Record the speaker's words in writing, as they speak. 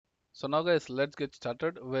So now guys, let's get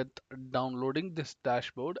started with downloading this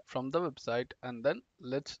dashboard from the website, and then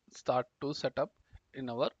let's start to set up in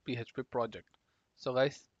our PHP project. So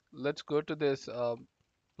guys, let's go to this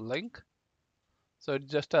link. So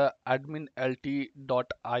it's just adminlt.io.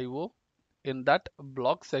 In that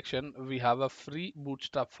blog section, we have a free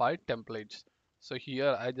Bootstrap 5 templates. So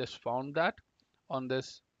here I just found that on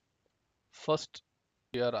this first,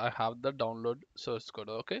 here I have the download source code.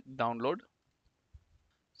 Okay, download.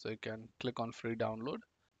 So you can click on free download.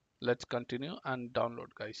 Let's continue and download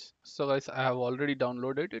guys. So guys, I have already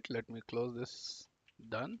downloaded it. Let me close this.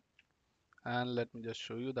 Done. And let me just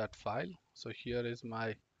show you that file. So here is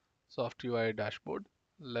my SoftUI dashboard.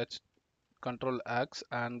 Let's Control X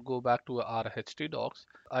and go back to our htdocs.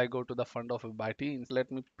 I go to the front of Byte.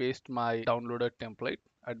 Let me paste my downloaded template,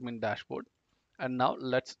 admin dashboard. And now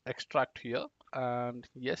let's extract here. And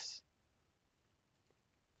yes,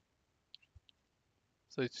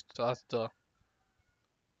 so it starts the,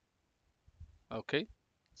 okay,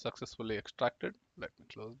 successfully extracted. Let me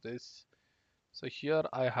close this. So here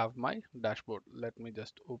I have my dashboard. Let me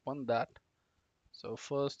just open that. So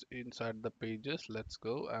first inside the pages, let's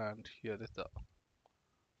go, and here is the,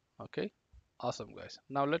 okay, awesome guys.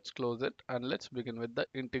 Now let's close it and let's begin with the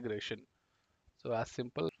integration. So as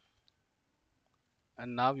simple,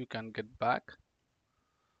 and now you can get back.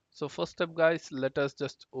 So first step guys, let us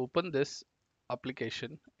just open this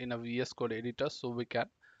application in a VS Code editor so we can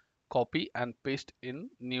copy and paste in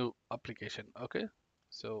new application. Okay,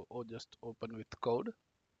 so just open with code.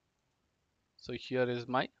 So here is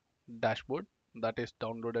my dashboard, that is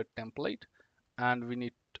downloaded template, and we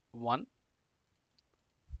need one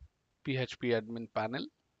PHP admin panel.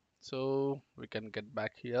 So we can get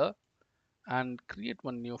back here and create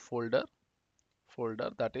one new folder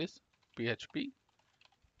that is PHP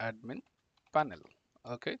admin panel.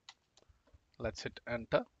 Okay, let's hit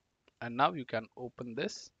enter, and now you can open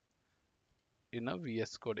this in a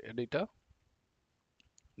VS Code editor.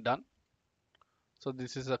 Done. So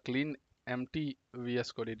this is a clean empty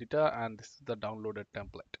VS Code editor, and this is the downloaded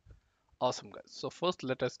template. Awesome guys. So first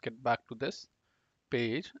let us get back to this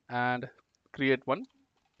page and create one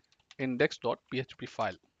index.php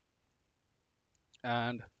file,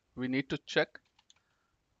 and we need to check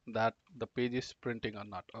that the page is printing or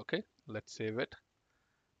not. Okay, let's save it,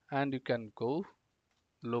 and you can go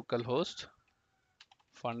localhost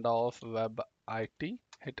funda of web it,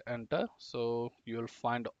 hit enter. So you'll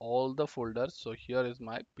find all the folders. So here is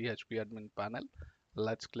my PHP admin panel.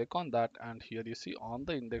 Let's click on that, and here you see on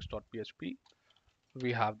the index.php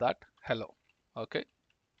we have that hello. Okay,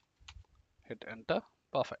 hit enter.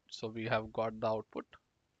 Perfect. So we have got the output.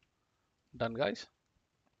 Done guys.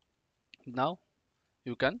 Now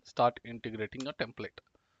you can start integrating a template.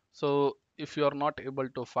 So if you are not able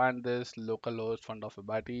to find this localhost fund of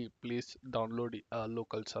Abati, please download a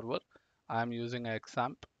local server. I am using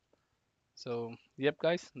XAMPP. So yep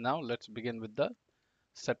guys, now let's begin with the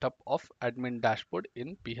setup of admin dashboard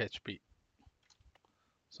in PHP.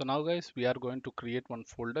 So now guys, we are going to create one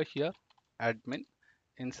folder here, admin.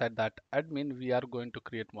 Inside that admin, we are going to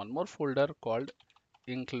create one more folder called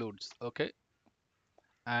includes. Okay,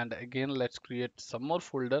 and again let's create some more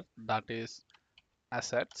folder, that is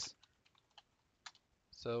assets.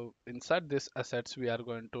 So inside this assets, we are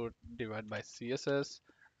going to divide by CSS,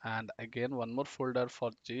 and again one more folder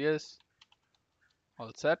for JS.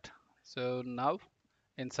 All set. So now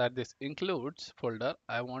inside this includes folder,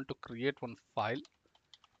 I want to create one file,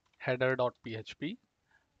 header.php,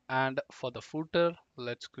 and for the footer,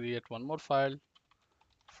 let's create one more file,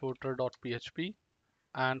 footer.php,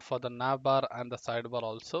 and for the navbar and the sidebar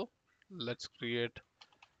also, let's create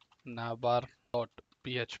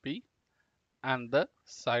navbar.php and the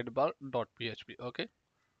sidebar.php. Okay,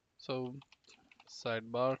 so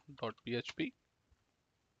sidebar.php.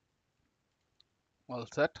 All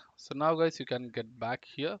set. So now guys, you can get back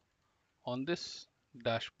here on this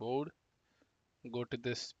dashboard, go to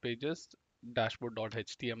this pages,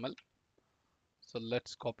 dashboard.html. So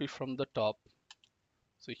let's copy from the top.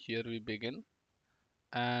 So here we begin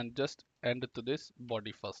and just end to this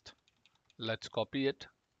body first. Let's copy it,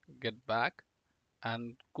 get back,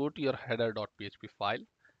 and go to your header.php file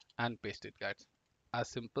and paste it guys. As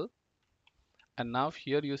simple. And now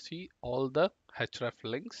here you see all the href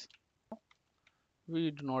links.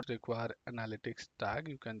 We do not require analytics tag,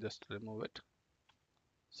 you can just remove it.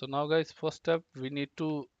 So now guys, first step, we need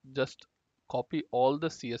to just copy all the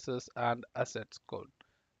CSS and assets code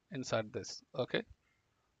inside this. Okay,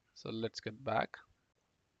 so let's get back,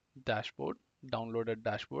 dashboard, downloaded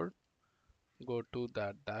dashboard, go to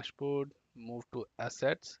that dashboard, move to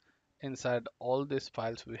assets. Inside all these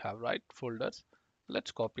files we have, right, folders.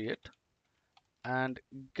 Let's copy it and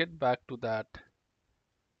get back to that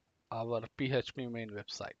our PHP main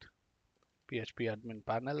website. PHP admin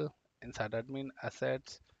panel, inside admin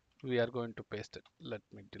assets, we are going to paste it. Let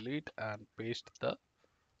me delete and paste the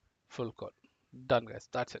full code. Done guys,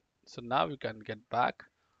 that's it. So now you can get back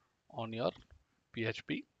on your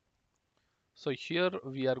PHP. So here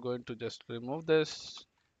we are going to just remove this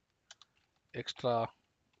extra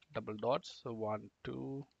double dots. So one,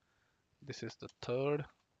 two, this is the third,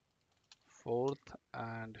 fourth,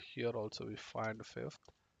 and here also we find fifth,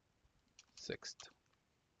 sixth.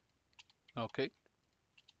 Okay.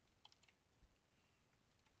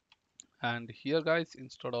 And here guys,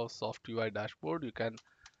 instead of soft UI dashboard, you can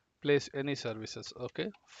place any services.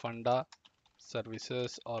 Okay, Funda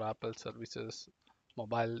services or Apple services,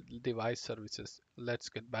 mobile device services. Let's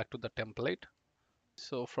get back to the template.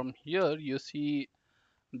 So from here you see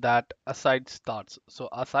that aside starts. So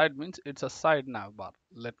aside means it's a side navbar.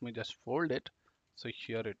 Let me just fold it. So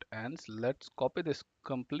here it ends. Let's copy this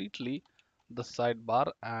completely the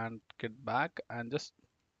sidebar and get back and just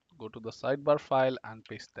go to the sidebar file and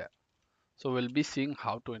paste there. So we'll be seeing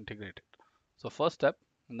how to integrate it. So first step,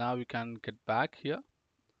 now we can get back here.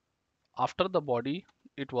 After the body,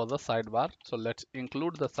 it was a sidebar. So let's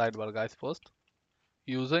include the sidebar guys first.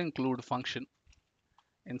 User include function.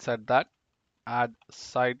 Inside that, add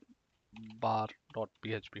sidebar.php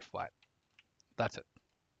file. That's it.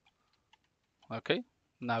 Okay.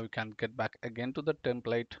 Now we can get back again to the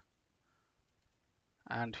template.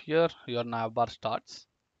 And here your navbar starts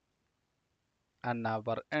and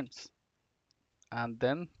navbar ends. And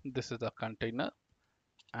then this is the container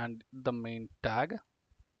and the main tag.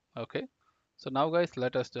 Okay. So now guys,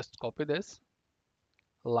 let us just copy this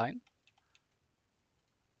line,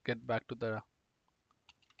 get back to the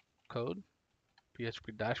code,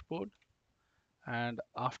 PHP dashboard, and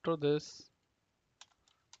after this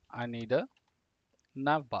I need a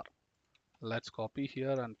navbar. Let's copy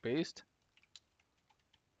here and paste.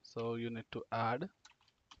 So you need to add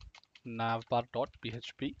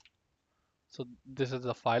navbar.php. So this is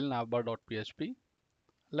the file navbar.php.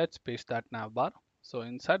 Let's paste that navbar. So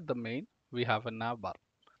inside the main we have a navbar.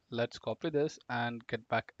 Let's copy this and get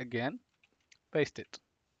back again, paste it.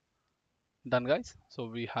 Done guys. So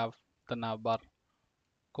we have the navbar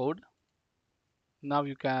code. Now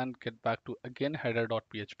you can get back to again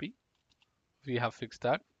header.php. We have fixed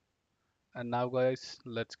that. And now guys,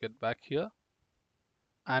 let's get back here.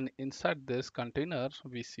 And inside this container,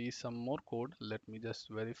 we see some more code. Let me just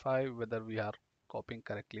verify whether we are copying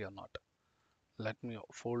correctly or not. Let me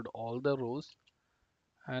fold all the rows.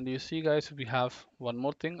 And you see guys, we have one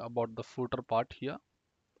more thing about the footer part here.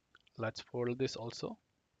 Let's fold this also.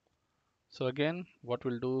 So again, what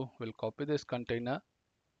we'll do, we'll copy this container,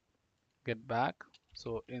 get back.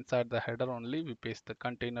 So inside the header only, we paste the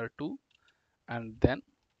container 2 and then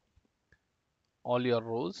all your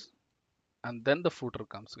rows and then the footer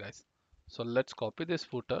comes guys. So let's copy this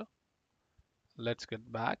footer. Let's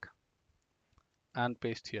get back and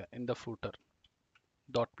paste here in the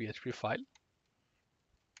footer.php file.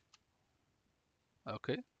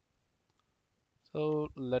 Okay. So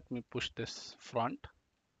let me push this front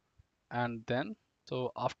and then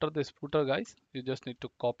so after this footer guys, you just need to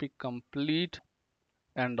copy complete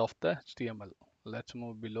end of the HTML. Let's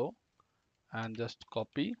move below and just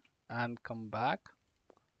copy and come back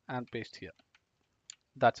and paste here.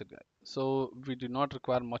 That's it guys. So we do not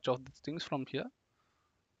require much of these things from here.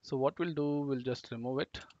 So what we'll do, we'll just remove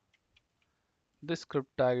it. This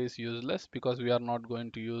script tag is useless because we are not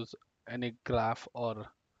going to use any graph or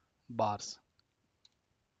bars.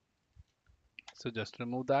 So just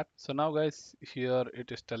remove that. So now guys, here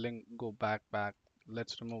it is telling go back.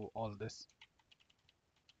 Let's remove all this.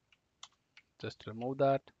 Just remove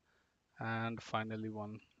that and finally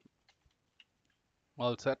one.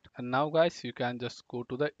 All set. And now guys, you can just go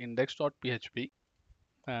to the index.php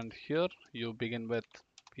and here you begin with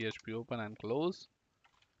PHP open and close,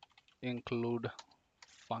 include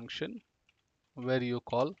function where you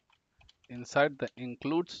call inside the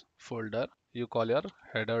includes folder, you call your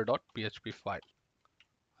header.php file.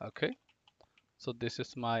 Okay. So this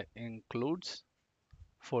is my includes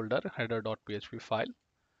folder header.php file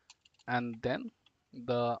and then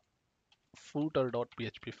the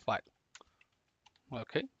footer.php file.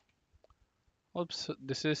 Okay. Oops,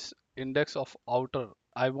 this is index of outer.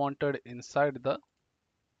 I wanted inside the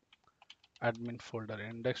admin folder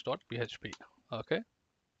index.php. Okay.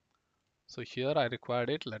 So here I required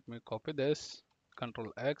it. Let me copy this,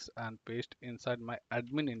 Control X and paste inside my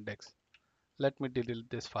admin index. Let me delete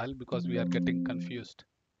this file because we are getting confused.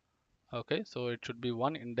 Okay, so it should be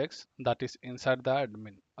one index that is inside the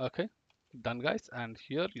admin. Okay. Done guys, and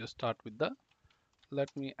here you start with the,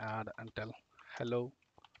 let me add and tell hello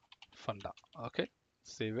Funda. Okay,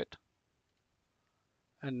 save it.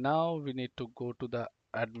 And now we need to go to the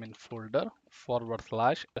admin folder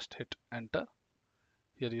 / just hit enter.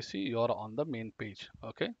 Here you see you're on the main page.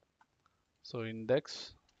 Okay, so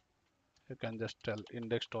index, you can just tell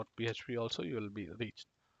index.php also, you will be reached.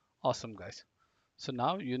 Awesome guys. So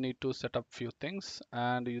now you need to set up few things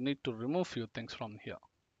and you need to remove few things from here.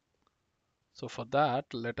 So for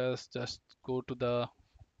that, let us just go to the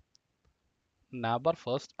navbar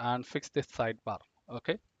first and fix this sidebar.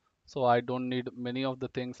 Okay, so I don't need many of the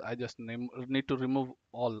things, I just need to remove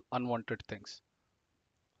all unwanted things.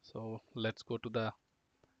 So let's go to the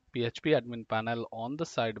PHP admin panel on the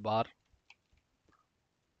sidebar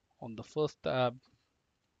on the first tab.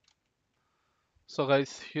 So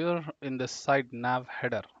guys, here in the side nav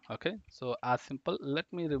header, okay, so as simple,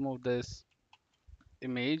 let me remove this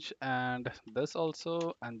image and this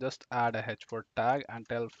also, and just add a h4 tag and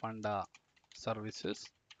tell funda services.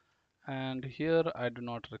 And here I do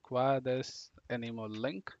not require this anymore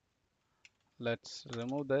link. Let's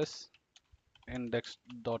remove this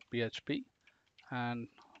index.php and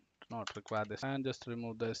not require this, and just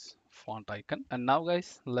remove this font icon. And now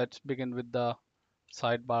guys, let's begin with the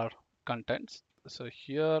sidebar contents. So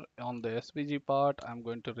here on the SVG part, I'm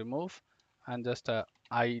going to remove and just a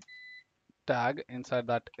I tag inside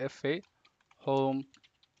that FA home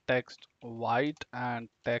text white and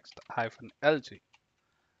text hyphen LG,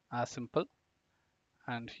 as simple.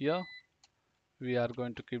 And here we are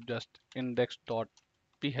going to keep just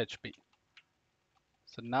index.php.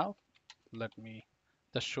 So now let me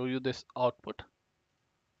just show you this output.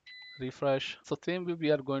 Refresh. So same way we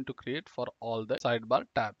are going to create for all the sidebar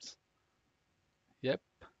tabs. Yep.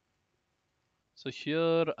 So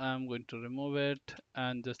here I'm going to remove it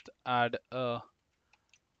and just add a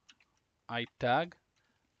I tag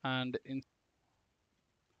and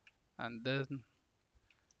then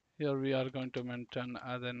here we are going to mention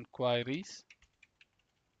as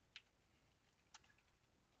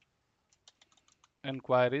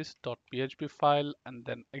enquiries.php file, and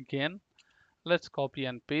then again let's copy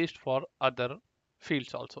and paste for other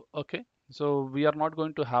fields also. Okay, so we are not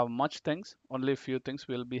going to have much things, only a few things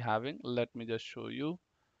we'll be having. Let me just show you.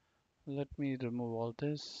 Let me remove all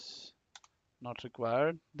this, not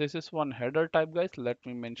required. This is one header type guys, let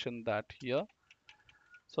me mention that here.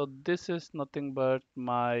 So this is nothing but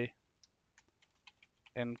my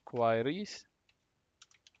enquiries,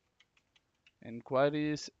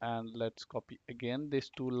 and let's copy again these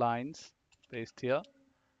two lines, paste here.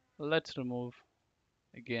 Let's remove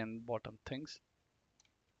again bottom things,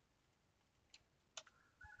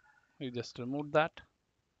 we just removed that.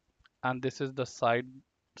 And this is the side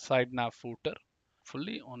nav footer,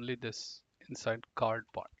 fully only this inside card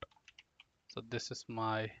part. So this is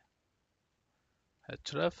my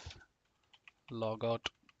href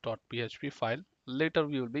logout.php file, later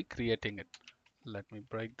we will be creating it. Let me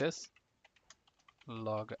break this,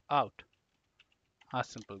 log out, as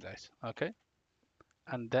simple guys. Okay,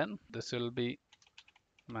 and then this will be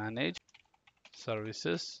manage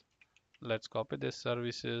services. Let's copy this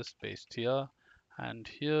services, paste here, and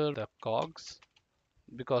here the cogs,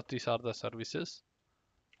 because these are the services.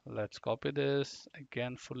 Let's copy this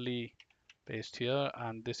again, fully paste here,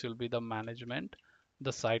 and this will be the management,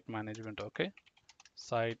 the site management. Okay,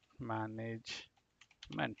 site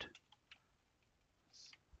management,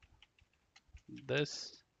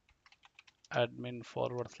 this admin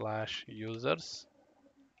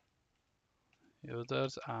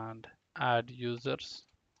 /users and add users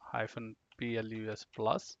hyphen plus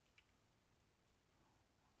plus,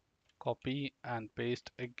 copy and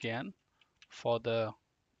paste again for the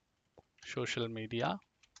social media,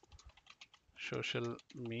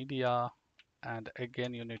 and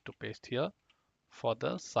again you need to paste here for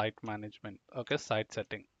the site management. Okay, site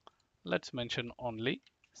setting, let's mention only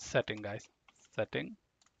setting guys, settings,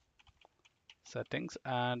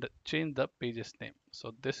 and change the page's name.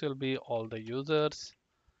 So this will be all the users,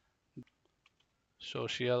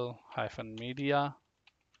 social hyphen media,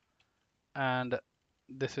 and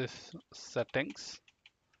this is settings.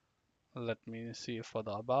 Let me see for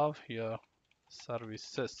the above here,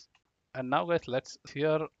 services. And now guys, let's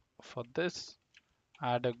here for this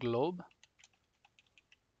add a globe,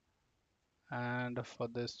 and for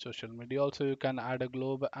this social media also you can add a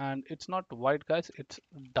globe, and it's not white guys, it's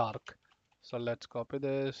dark. So let's copy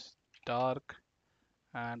this, dark,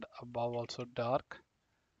 and above also dark,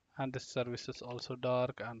 and this service is also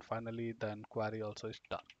dark, and finally the inquiry also is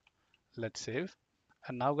dark. Let's save.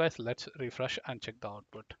 And now guys, let's refresh and check the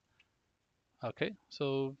output. Okay,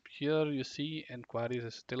 so here you see inquiries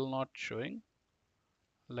is still not showing.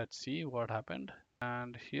 Let's see what happened.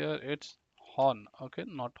 And here it's hon, okay,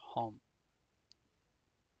 not home.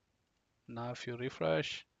 Now if you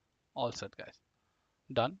refresh, all set guys,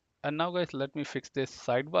 done. And now guys, let me fix this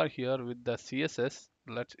sidebar here with the CSS.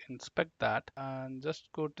 Let's inspect that and just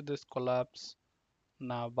go to this collapse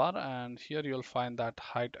navbar, and here you'll find that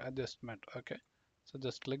height adjustment. Okay, so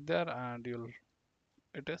just click there and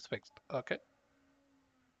it is fixed. Okay,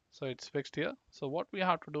 so it's fixed here. So what we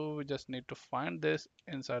have to do, we just need to find this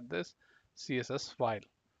inside this CSS file.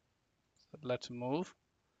 So let's move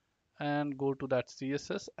and go to that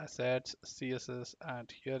CSS assets CSS,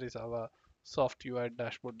 and here is our soft UI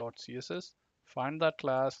dashboard.css. Find that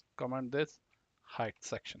class, comment this height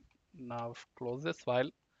section. Now close this file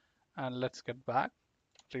and let's get back,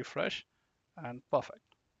 refresh, and perfect,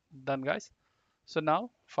 done guys. So now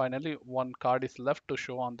finally one card is left to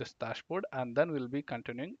show on this dashboard, and then we'll be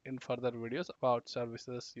continuing in further videos about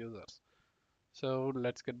services users. So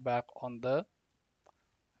let's get back on the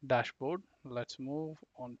dashboard. Let's move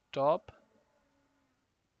on top,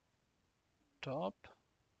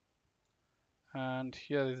 and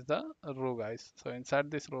here is the row guys. So inside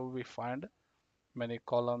this row we find many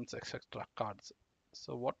columns, etc. cards.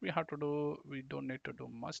 So what we have to do, we don't need to do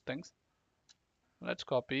much things. Let's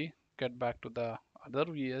copy, get back to the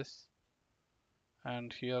other VS,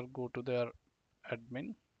 and here go to their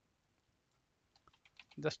admin.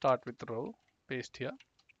 Just start with row, paste here,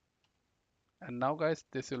 and now guys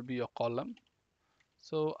this will be a column.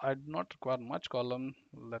 So I do not require much column.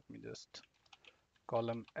 Let me just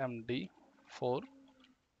column MD4,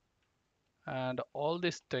 and all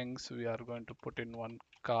these things we are going to put in one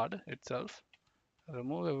card itself.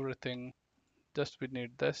 Remove everything. Just we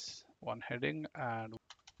need this one heading, and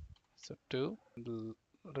so two.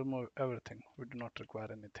 Remove everything. We do not require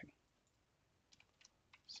anything.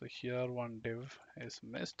 So here one div is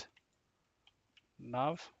missed.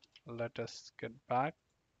 Now let us get back,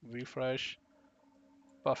 refresh.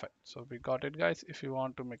 Perfect. So we got it guys. If you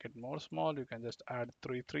want to make it more small, you can just add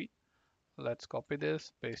 3. Let's copy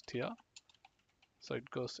this, paste here. So it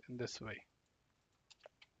goes in this way.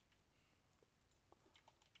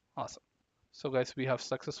 Awesome. So guys, we have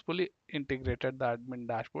successfully integrated the admin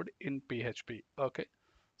dashboard in PHP. Okay.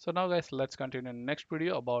 So now guys, let's continue in next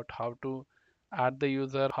video about how to add the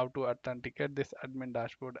user, how to authenticate this admin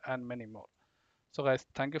dashboard, and many more. So guys,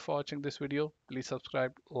 thank you for watching this video. Please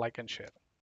subscribe, like, and share.